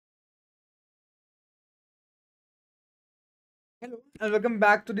Hello and welcome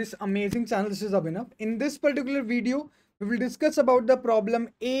back to this amazing channel. This is Abhinav. In this particular video, we will discuss about the problem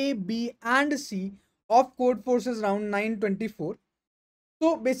A, B and C of Codeforces Round 924.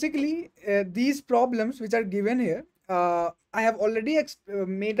 So basically, these problems which are given here, I have already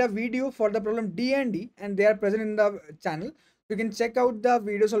made a video for the problem D and D and they are present in the channel. You can check out the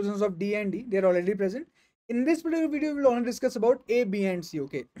video solutions of D and D. They are already present. In this particular video, we will only discuss about A, B and C.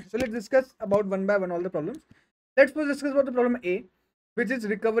 Okay. So let's discuss about one by one all the problems. Let's first discuss about the problem A, which is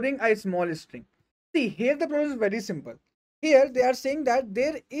recovering a small string. See, here the problem is very simple. Here they are saying that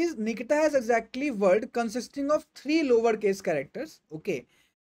there is Nikita has exactly word consisting of three lowercase characters. Okay.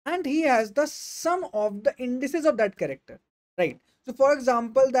 And he has the sum of the indices of that character. Right. So for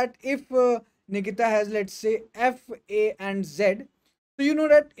example, that if Nikita has, let's say, F, A and Z. So you know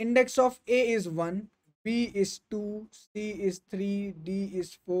that index of A is 1, B is 2, C is 3, D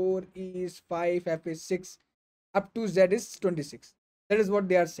is 4, E is 5, F is 6, up to Z is 26. That is what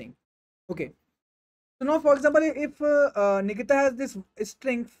they are saying. Okay. So now, for example, if Nikita has this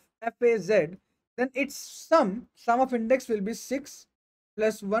string FAZ, then its sum of index will be 6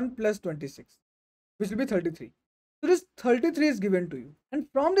 plus 1 plus 26, which will be 33. So this 33 is given to you. And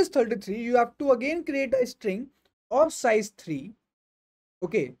from this 33, you have to again create a string of size 3,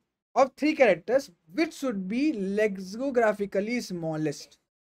 okay, of 3 characters, which should be lexicographically smallest.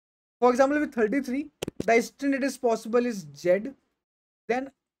 For example, with 33, the string it is possible is Z,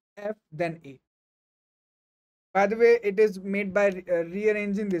 then F, then A. By the way, it is made by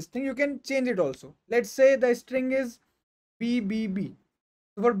rearranging this thing. You can change it also. Let's say the string is BBB.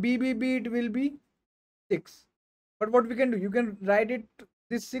 So for BBB, it will be 6. But what we can do, you can write it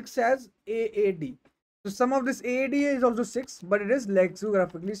this 6 as AAD. So some of this AAD is also 6, but it is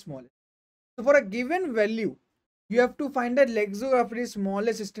lexicographically small. So for a given value, you have to find that lexicographically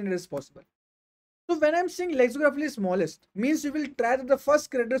smallest string that is possible. So when I'm saying lexicographically smallest, means you will try that the first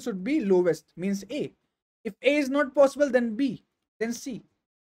character should be lowest, means A. If A is not possible, then B, then C.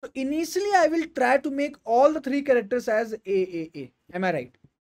 So initially, I will try to make all the three characters as A. Am I right?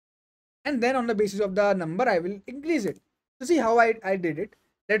 And then on the basis of the number, I will increase it. So see how I did it.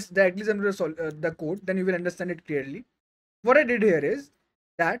 Let's directly jump to the code, then you will understand it clearly. What I did here is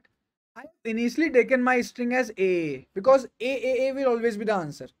that I initially taken my string as A because A will always be the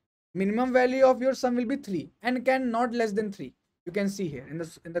answer. Minimum value of your sum will be 3 and can not less than 3. You can see here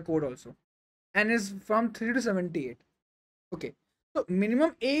in the code also, and is from 3 to 78. Okay, so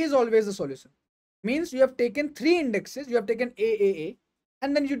minimum A is always the solution. Means you have taken 3 indexes, you have taken A,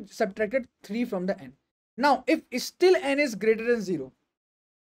 and then you subtracted 3 from the n. Now if still n is greater than 0,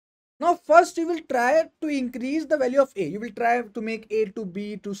 now first you will try to increase the value of A. You will try to make A to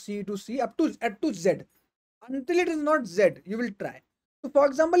B to C up to Z. Until it is not Z, you will try. So for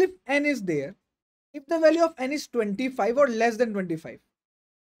example, if n is there, if the value of n is 25 or less than 25,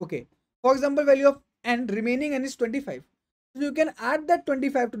 okay, for example, value of n remaining n is 25, so you can add that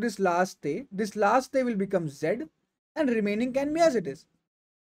 25 to this last a. This last a will become Z and remaining can be as it is.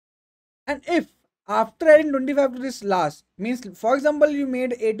 And if after adding 25 to this last, means for example you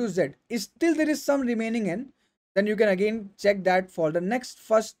made A to Z, is still there is some remaining n, then you can again check that for the next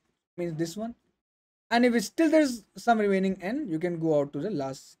first, means this one. And if still there is some remaining n, you can go out to the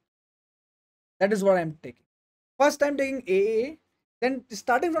last. That is what I'm taking. First I'm taking A, then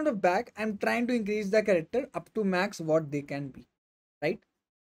starting from the back, I'm trying to increase the character up to max what they can be, right?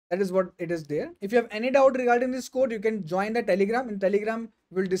 That is what it is there. If you have any doubt regarding this code, you can join the Telegram. In Telegram,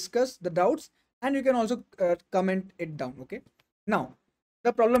 we'll discuss the doubts and you can also comment it down. Okay. Now,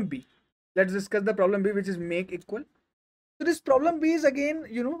 the problem B. Let's discuss the problem B, which is make equal. So this problem B is again,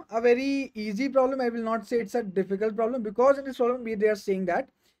 a very easy problem. I will not say it's a difficult problem because in this problem B, they are saying that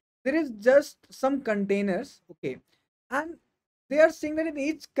there is just some containers. Okay. And they are saying that in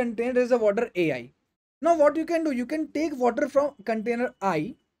each container there is a water AI. Now what you can do, you can take water from container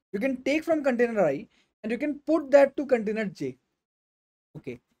I, you can take from container I and you can put that to container J.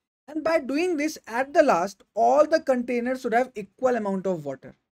 Okay. And by doing this, at the last, all the containers should have equal amount of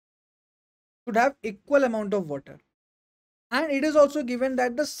water. And it is also given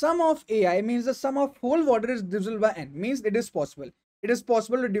that the sum of AI, means the sum of whole water, is divisible by n, means it is possible. It is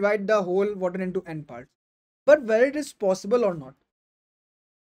possible to divide the whole water into n parts. But whether it is possible or not,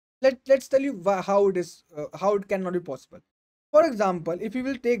 let's tell you how it is, how it cannot be possible. For example, if you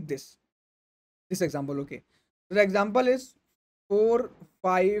will take this example, okay, the example is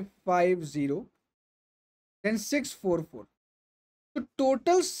 4550, then 644. So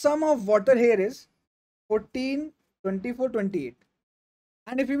total sum of water here is 14, 24, 28.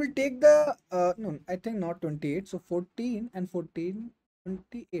 And if you will take the no, I think not 28, so 14 and 14,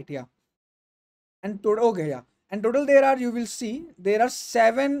 28, yeah, and total, okay, yeah, and total there are, you will see there are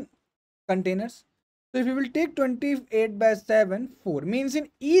 7 containers. So if you will take 28 by 7, 4 means in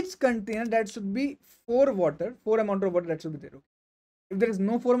each container that should be 4 water, 4 amount of water that should be there. If there is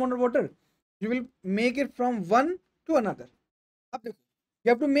no 4 amount of water, you will make it from one to another. You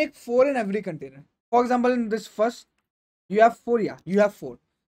have to make 4 in every container. For example, in this first, you have 4, yeah, you have 4.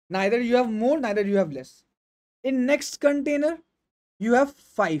 Neither you have more, neither you have less. In next container, you have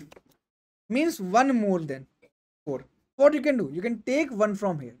 5. Means 1 more than 4. What you can do? You can take 1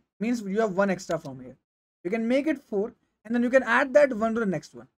 from here. Means you have 1 extra from here. You can make it 4 and then you can add that 1 to the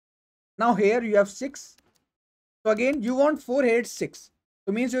next one. Now here you have 6. So again you want 4, here it's 6.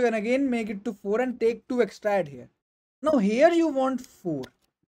 So means you can again make it to 4 and take 2 extra add here. Now here you want 4.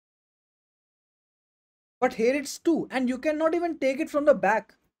 But here it's 2 and you cannot even take it from the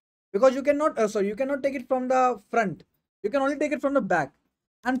back. Because you cannot, you cannot take it from the front. You can only take it from the back.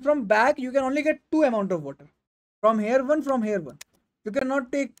 And from back you can only get 2 amount of water. From here 1, from here 1. You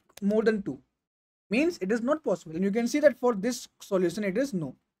cannot take more than 2. Means it is not possible. And you can see that for this solution it is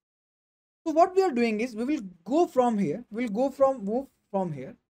no. So what we are doing is we will go from here. We will move from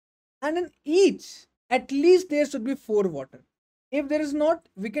here. And in each, at least there should be 4 water. If there is not,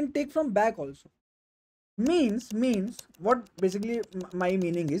 we can take from back also. Means what basically my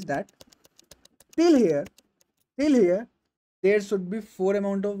meaning is that till here there should be 4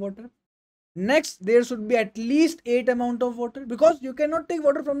 amount of water. Next there should be at least 8 amount of water, because you cannot take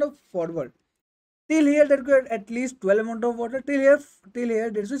water from the forward. Till here there could at least 12 amount of water. Till here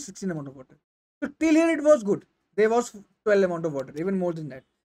there is 16 amount of water. So till here it was good. There was 12 amount of water, even more than that.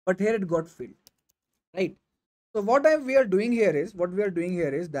 But here it got filled, right? So what we are doing here is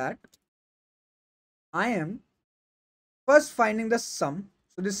that I am first finding the sum.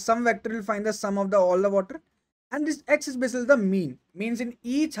 So this sum vector will find the sum of all the water, and this x is basically the mean. Means in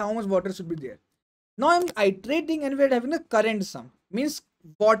each how much water should be there. Now I'm iterating and we are having the current sum. Means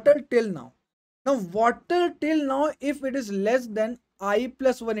water till now. Now water till now, if it is less than I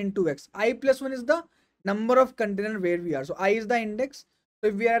plus 1 into x. I plus 1 is the number of container where we are. So I is the index. So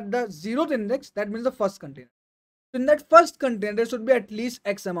if we are at the 0th index, that means the first container. So in that first container, there should be at least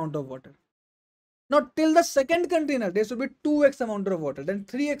x amount of water. Now till the second container, there should be 2x amount of water, then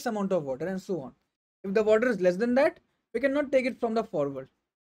 3x amount of water, and so on. If the water is less than that, we cannot take it from the forward,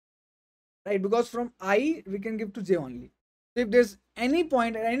 right? Because from I, we can give to j only. So if there's any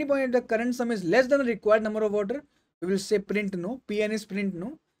point, at any point the current sum is less than the required number of water, we will say print no. Pn is print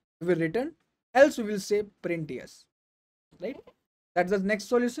no. We will return. Else we will say print yes, right? That's the next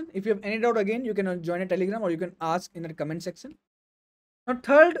solution. If you have any doubt, again you can join a Telegram or you can ask in the comment section. Now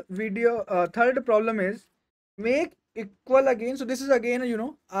third problem is make equal again. So this is again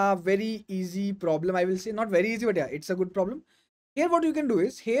a very easy problem. I will say not very easy, but yeah, it's a good problem. Here what you can do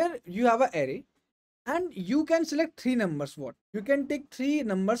is, here you have an array and you can select 3 numbers. What you can take 3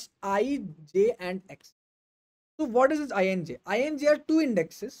 numbers I, j and x. So what is this I and j? I and j are 2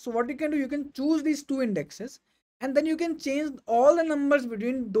 indexes. So what you can do, you can choose these 2 indexes and then you can change all the numbers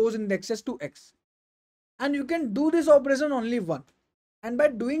between those indexes to x, and you can do this operation only once. And by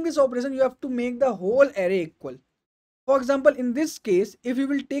doing this operation, you have to make the whole array equal. For example, in this case, if you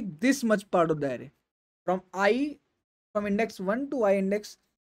will take this much part of the array from index 1 to I index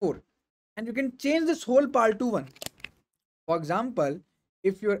 4, and you can change this whole part to 1. For example,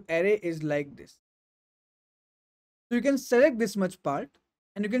 if your array is like this, so you can select this much part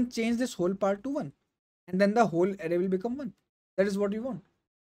and you can change this whole part to 1, and then the whole array will become 1. That is what you want.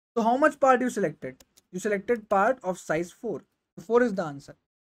 So how much part you selected? You selected part of size 4. 4 is the answer.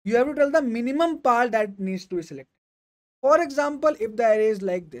 You have to tell the minimum part that needs to be selected. For example, if the array is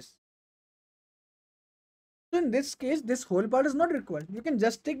like this, so in this case, this whole part is not required. You can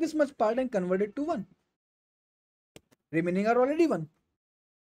just take this much part and convert it to 1. Remaining are already 1.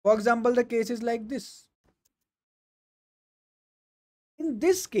 For example, the case is like this. In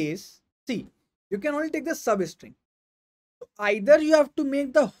this case, see, you can only take the substring. So either you have to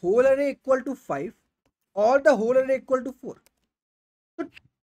make the whole array equal to 5 or the whole array equal to 4. So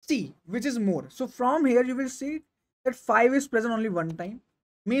see which is more. So from here you will see that 5 is present only one time.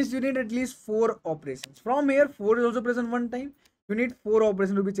 Means you need at least 4 operations. From here 4 is also present one time. You need 4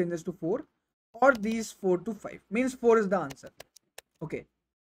 operations to be changes to 4, or these 4 to 5. Means 4 is the answer. Okay.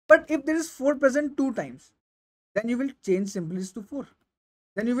 But if there is 4 present 2 times, then you will change simply this to 4.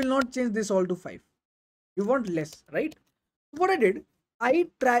 Then you will not change this all to 5. You want less, right? So what I did, I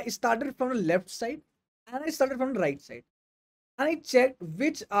started from the left side and I started from the right side. And I checked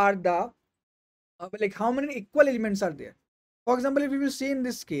which are the like how many equal elements are there. For example, if you will see in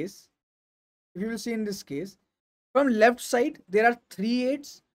this case, from left side there are 3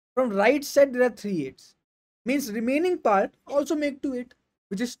 8s, from right side there are 3 8s. Means remaining part also make to it,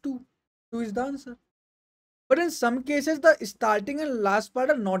 which is 2. 2 is the answer. But in some cases, the starting and last part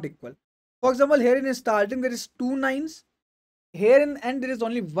are not equal. For example, here in starting there is 2 9s. Here in end there is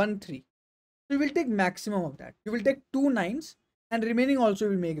only 1 3. So you will take maximum of that. You will take 2 9s and remaining also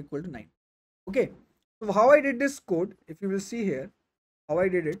will make equal to 9. Okay. So how I did this code, if you will see here, how I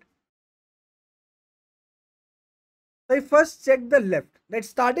did it. So I first check the left. That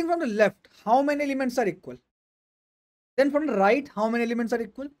starting from the left, how many elements are equal? Then from the right, how many elements are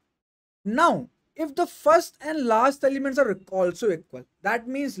equal? Now, if the first and last elements are also equal, that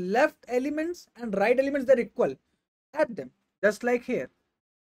means left elements and right elements they're equal. Add them. Just like here.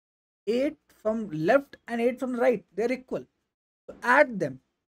 8 from left and 8 from right, they're equal. So add them.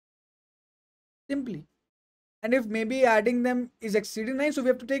 Simply. And if maybe adding them is exceeding 9, so we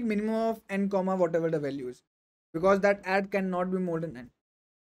have to take minimum of n comma whatever the value is. Because that add cannot be more than n.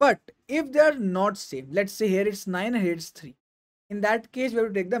 But if they are not same, let's say here it's 9 and here it's 3. In that case, we have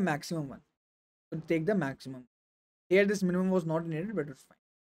to take the maximum one. So take the maximum. Here this minimum was not needed, but it's fine.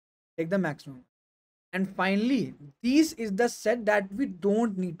 Take the maximum. And finally, this is the set that we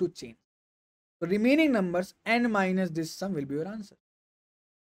don't need to change. So remaining numbers n minus this sum will be your answer.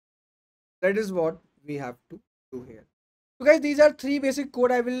 That is what we have to do here. So guys, these are 3 basic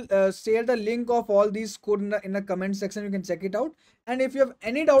code. I will share the link of all these code in the comment section. You can check it out. And if you have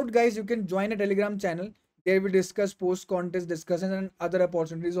any doubt, guys, you can join a Telegram channel. There we discuss post contest discussions and other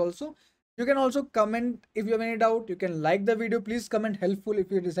opportunities also. You can also comment if you have any doubt. You can like the video. Please comment helpful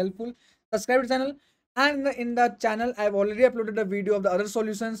if it is helpful. Subscribe to the channel. And in the channel, I have already uploaded a video of the other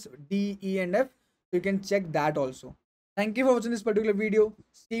solutions D, E, and F. So you can check that also. Thank you for watching this particular video.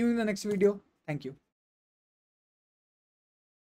 See you in the next video. Thank you.